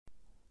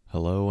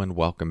Hello and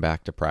welcome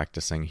back to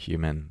Practicing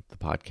Human, the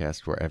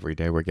podcast where every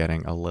day we're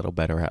getting a little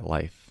better at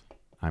life.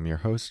 I'm your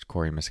host,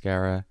 Corey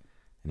Mascara,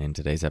 and in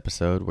today's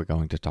episode, we're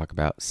going to talk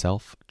about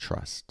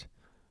self-trust.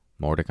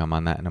 More to come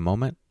on that in a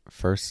moment.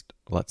 First,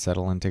 let's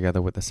settle in together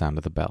with the sound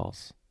of the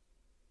bells.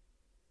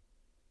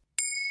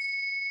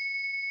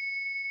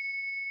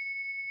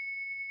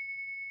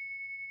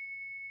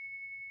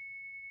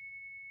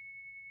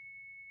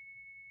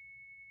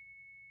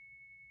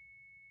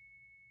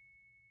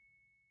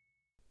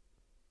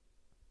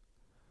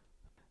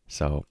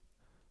 So,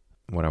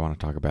 what I want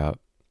to talk about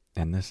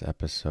in this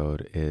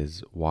episode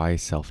is why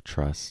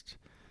self-trust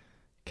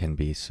can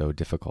be so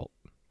difficult.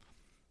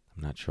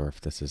 I'm not sure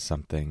if this is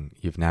something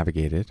you've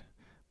navigated,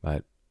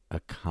 but a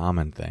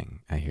common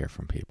thing I hear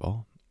from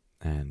people,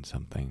 and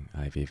something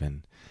I've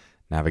even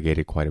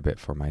navigated quite a bit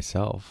for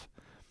myself,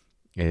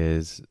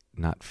 is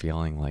not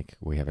feeling like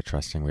we have a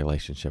trusting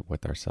relationship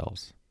with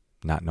ourselves,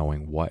 not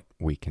knowing what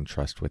we can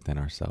trust within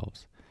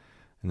ourselves.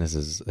 And this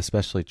is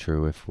especially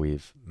true if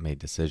we've made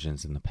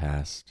decisions in the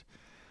past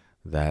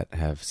that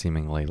have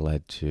seemingly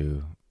led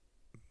to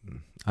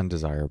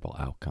undesirable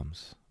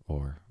outcomes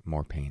or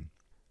more pain.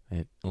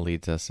 It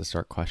leads us to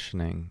start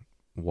questioning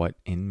what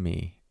in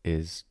me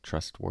is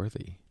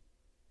trustworthy.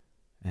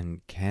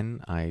 And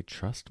can I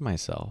trust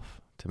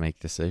myself to make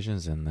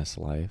decisions in this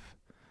life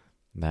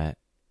that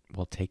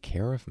will take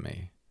care of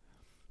me?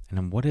 And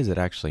then what does it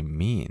actually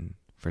mean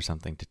for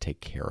something to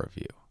take care of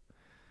you?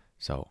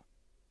 So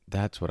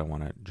that's what I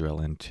want to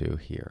drill into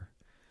here.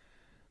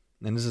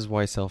 And this is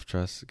why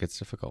self-trust gets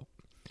difficult,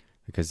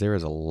 because there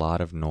is a lot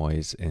of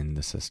noise in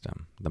the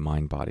system, the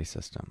mind-body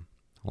system.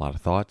 A lot of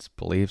thoughts,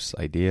 beliefs,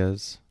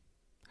 ideas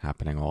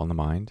happening all in the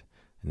mind.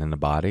 And in the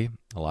body,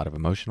 a lot of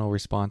emotional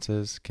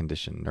responses,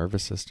 conditioned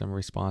nervous system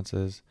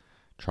responses,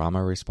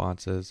 trauma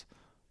responses,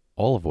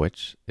 all of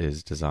which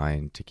is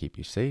designed to keep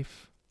you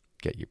safe,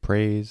 get you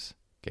praise,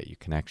 get you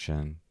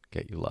connection,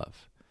 get you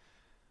love.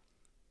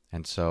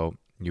 And so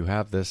you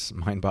have this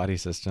mind-body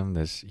system,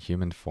 this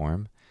human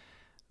form,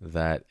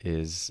 that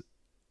is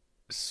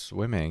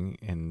swimming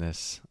in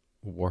this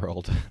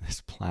world,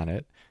 this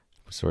planet,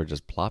 sort of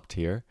just plopped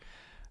here,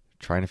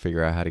 trying to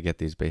figure out how to get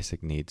these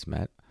basic needs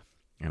met,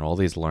 and all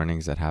these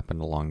learnings that happened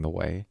along the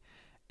way.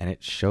 And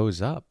it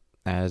shows up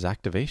as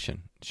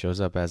activation. It shows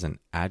up as an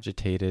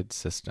agitated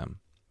system.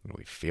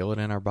 We feel it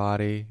in our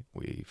body.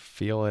 We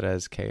feel it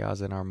as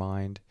chaos in our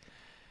mind.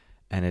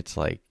 And it's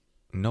like,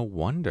 no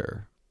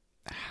wonder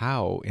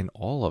how in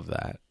all of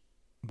that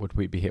would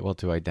we be able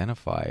to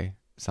identify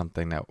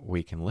something that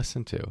we can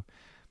listen to.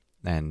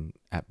 And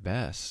at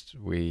best,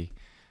 we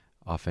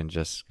often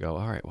just go,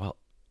 all right, well,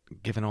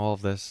 given all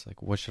of this,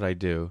 like, what should I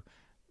do?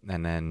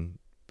 And then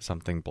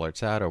something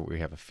blurts out, or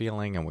we have a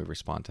feeling and we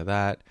respond to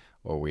that,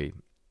 or we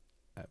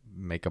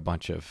make a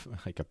bunch of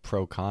like a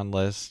pro-con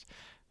list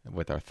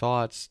with our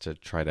thoughts to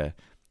try to,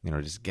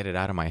 just get it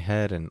out of my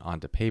head and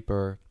onto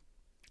paper.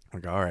 I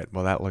go, all right,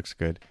 well, that looks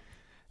good.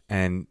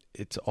 And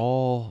it's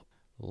all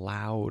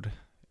loud,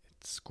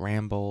 it's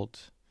scrambled,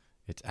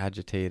 it's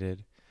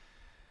agitated.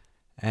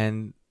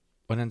 And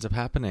what ends up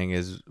happening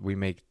is we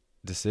make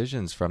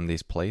decisions from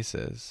these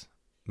places,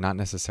 not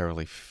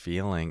necessarily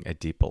feeling a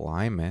deep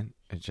alignment.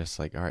 It's just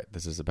like, all right,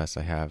 this is the best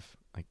I have,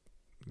 like,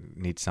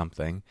 need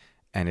something.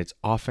 And it's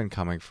often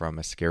coming from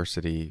a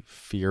scarcity,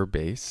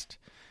 fear-based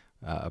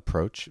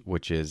approach,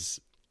 which is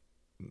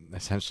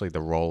essentially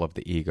the role of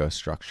the ego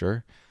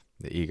structure.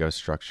 The ego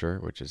structure,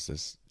 which is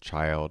this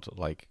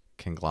childlike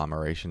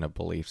conglomeration of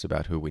beliefs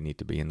about who we need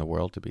to be in the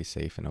world to be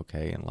safe and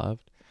okay and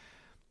loved,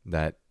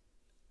 that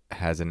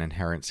has an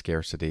inherent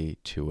scarcity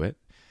to it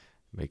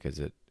because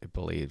it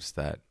believes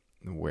that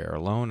we're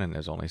alone and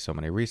there's only so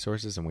many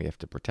resources and we have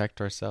to protect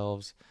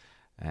ourselves.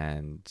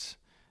 And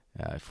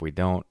if we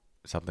don't,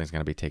 something's going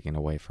to be taken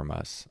away from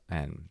us.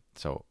 And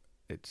so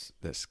it's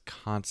this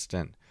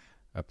constant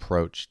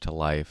approach to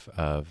life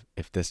of,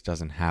 if this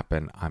doesn't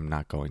happen, I'm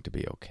not going to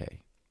be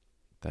okay.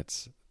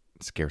 That's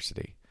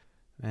scarcity.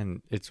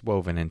 And it's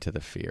woven into the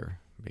fear,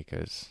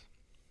 because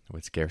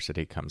with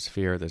scarcity comes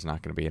fear. There's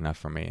not going to be enough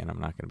for me and I'm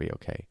not going to be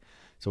okay.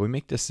 So we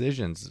make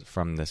decisions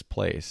from this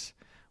place,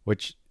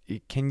 which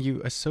can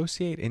you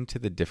associate into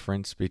the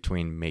difference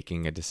between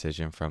making a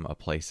decision from a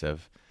place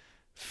of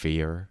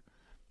fear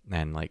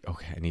and like,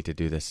 okay, I need to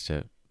do this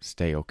to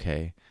stay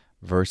okay,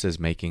 versus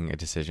making a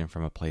decision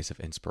from a place of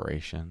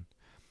inspiration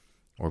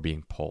or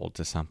being pulled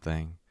to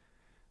something,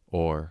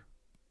 or,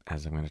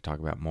 as I'm going to talk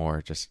about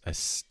more, just a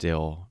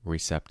still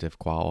receptive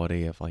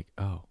quality of like,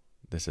 oh,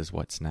 this is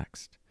what's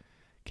next.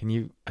 Can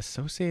you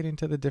associate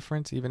into the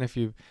difference? Even if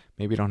you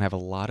maybe don't have a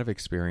lot of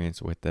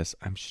experience with this,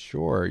 I'm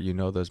sure you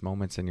know those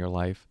moments in your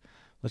life,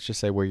 let's just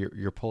say where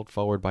you're pulled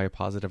forward by a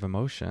positive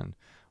emotion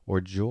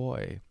or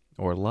joy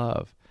or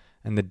love.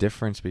 And the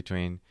difference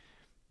between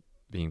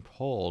being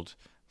pulled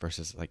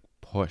versus like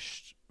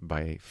pushed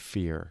by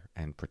fear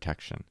and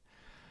protection.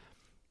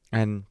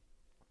 And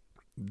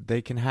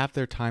they can have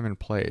their time and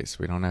place.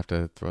 We don't have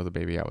to throw the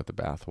baby out with the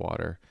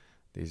bathwater.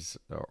 These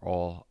are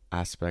all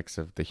aspects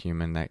of the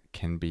human that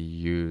can be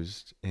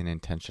used in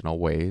intentional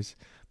ways,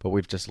 but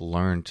we've just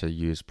learned to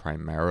use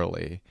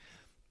primarily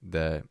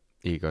the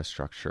ego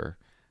structure,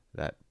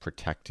 that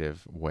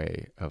protective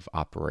way of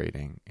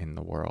operating in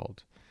the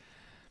world.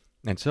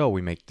 And so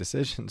we make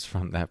decisions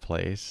from that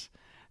place,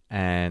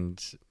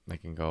 and they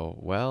can go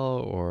well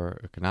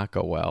or it cannot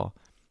go well.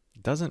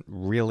 It doesn't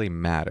really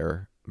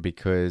matter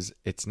because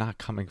it's not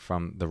coming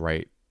from the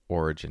right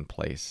origin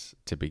place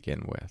to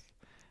begin with.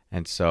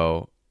 And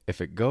so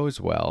if it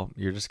goes well,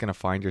 you're just going to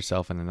find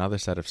yourself in another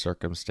set of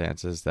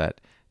circumstances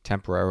that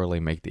temporarily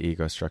make the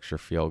ego structure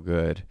feel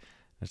good.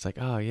 It's like,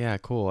 oh yeah,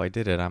 cool, I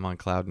did it, I'm on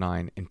cloud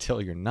nine,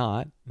 until you're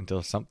not,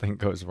 until something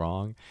goes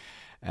wrong.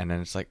 And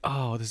then it's like,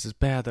 oh, this is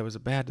bad, that was a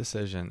bad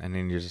decision. And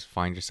then you just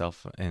find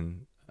yourself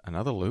in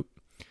another loop.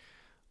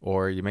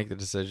 Or you make the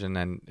decision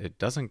and it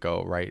doesn't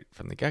go right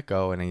from the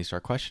get-go, and then you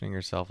start questioning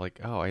yourself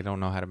like, oh, I don't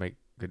know how to make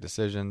good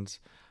decisions.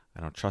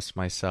 I don't trust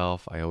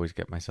myself. I always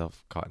get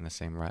myself caught in the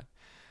same rut.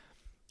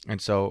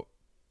 And so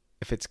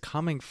if it's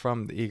coming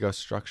from the ego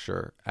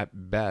structure,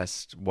 at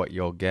best, what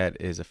you'll get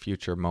is a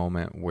future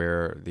moment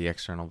where the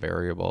external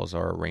variables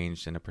are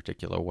arranged in a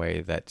particular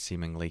way that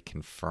seemingly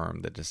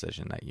confirm the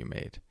decision that you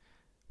made.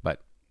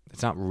 But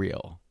it's not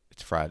real.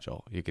 It's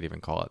fragile. You could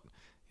even call it,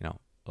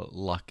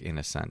 luck in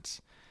a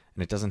sense.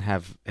 And it doesn't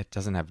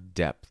have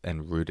depth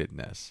and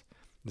rootedness.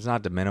 It's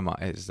not to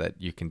minimize that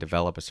you can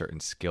develop a certain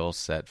skill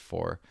set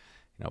for,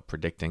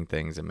 predicting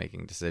things and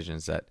making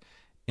decisions that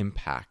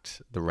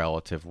impact the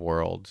relative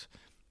world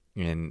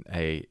in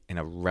a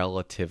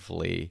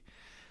relatively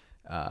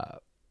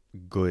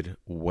good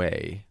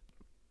way.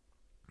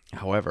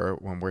 However,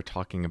 when we're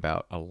talking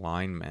about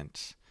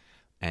alignment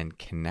and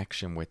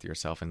connection with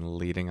yourself and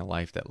leading a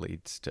life that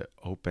leads to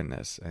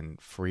openness and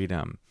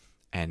freedom,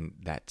 and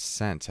that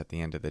sense at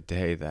the end of the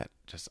day that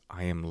just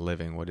I am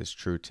living what is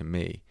true to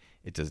me,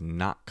 it does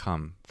not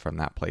come from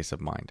that place of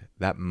mind.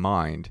 That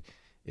mind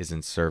is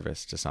in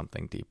service to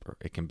something deeper.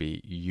 It can be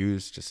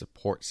used to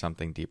support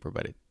something deeper,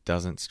 but it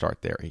doesn't start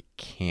there. It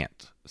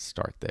can't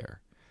start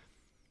there,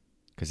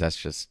 because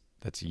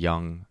that's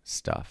young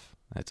stuff.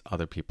 That's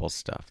other people's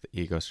stuff. The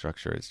ego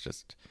structure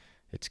is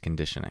it's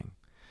conditioning.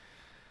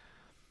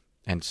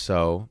 And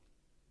so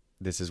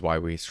this is why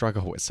we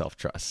struggle with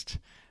self-trust,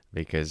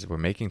 because we're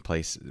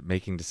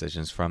making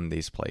decisions from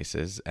these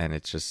places, and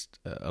it's just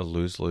a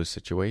lose-lose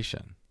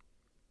situation.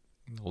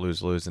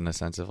 Lose-lose in the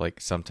sense of like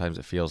sometimes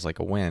it feels like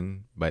a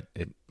win, but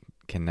it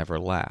can never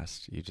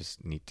last. You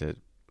just need to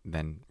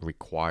then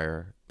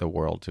require the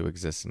world to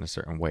exist in a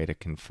certain way to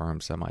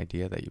confirm some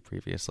idea that you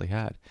previously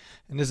had.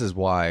 And this is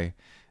why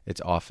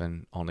it's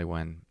often only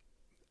when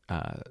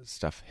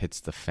stuff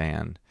hits the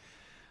fan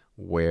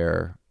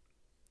where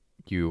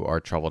you are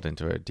troubled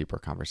into a deeper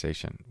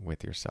conversation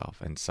with yourself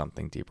and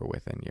something deeper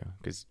within you.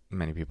 Because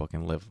many people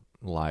can live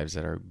lives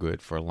that are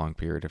good for a long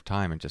period of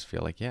time and just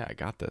feel like, yeah, I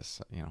got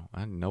this.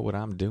 I know what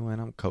I'm doing.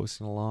 I'm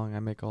coasting along. I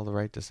make all the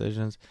right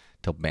decisions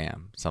till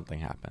bam, something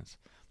happens.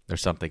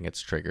 There's something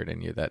gets triggered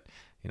in you that,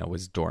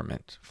 was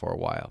dormant for a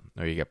while.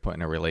 Or you get put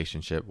in a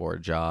relationship or a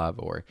job,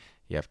 or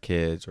you have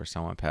kids, or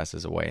someone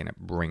passes away, and it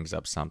brings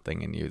up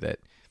something in you that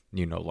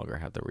you no longer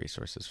have the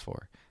resources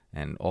for.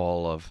 And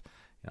all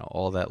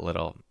that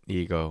little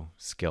ego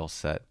skill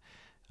set,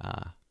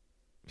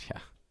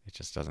 it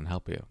just doesn't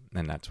help you.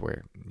 And that's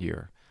where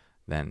you're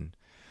then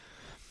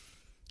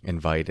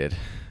invited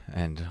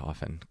and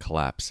often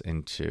collapse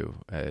into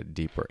a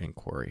deeper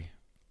inquiry.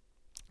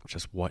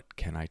 Just what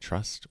can I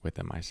trust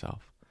within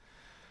myself?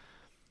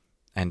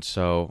 And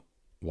so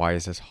why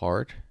is this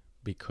hard?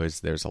 Because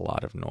there's a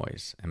lot of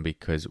noise, and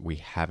because we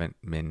haven't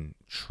been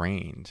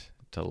trained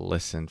to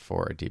listen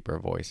for a deeper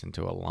voice and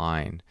to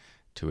align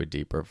to a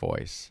deeper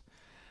voice.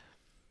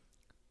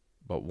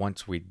 But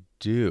once we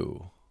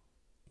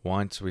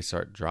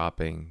start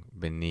dropping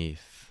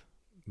beneath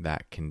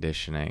that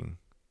conditioning,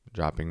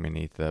 dropping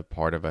beneath the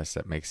part of us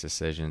that makes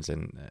decisions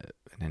in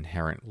an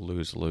inherent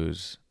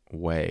lose-lose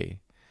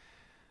way,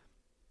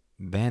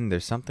 then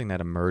there's something that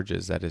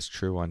emerges that is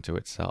true unto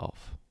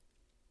itself.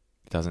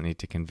 It doesn't need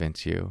to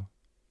convince you.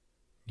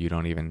 You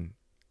don't even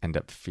end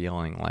up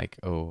feeling like,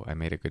 oh, I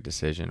made a good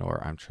decision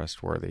or I'm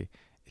trustworthy.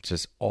 It's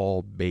just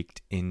all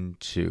baked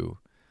into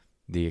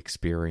the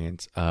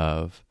experience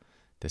of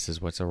this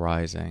is what's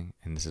arising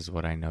and this is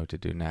what I know to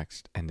do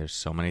next. And there's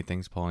so many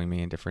things pulling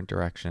me in different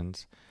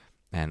directions.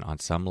 And on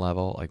some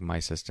level, like my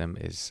system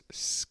is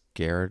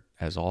scared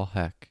as all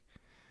heck,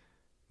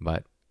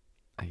 but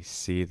I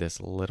see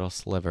this little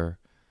sliver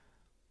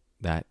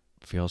that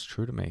feels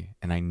true to me.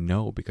 And I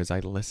know because I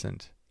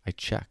listened, I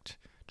checked.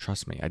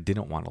 Trust me, I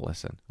didn't want to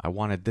listen. I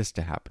wanted this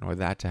to happen or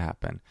that to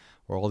happen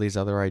or all these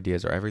other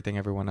ideas or everything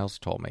everyone else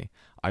told me.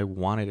 I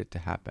wanted it to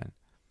happen.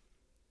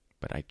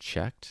 But I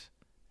checked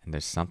and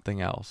there's something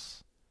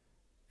else.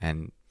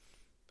 And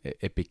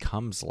it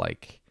becomes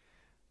like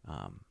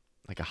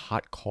a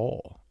hot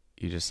coal.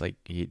 You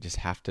just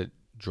have to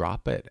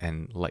drop it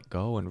and let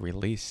go and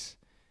release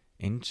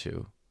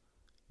into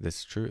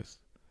this truth.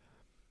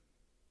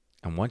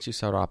 And once you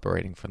start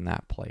operating from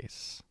that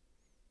place,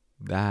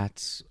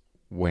 that's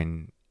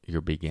when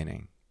you're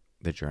beginning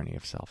the journey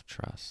of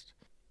self-trust.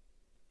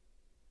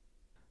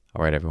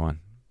 All right,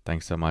 everyone.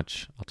 Thanks so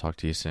much. I'll talk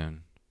to you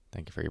soon.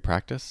 Thank you for your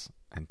practice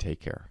and take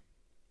care.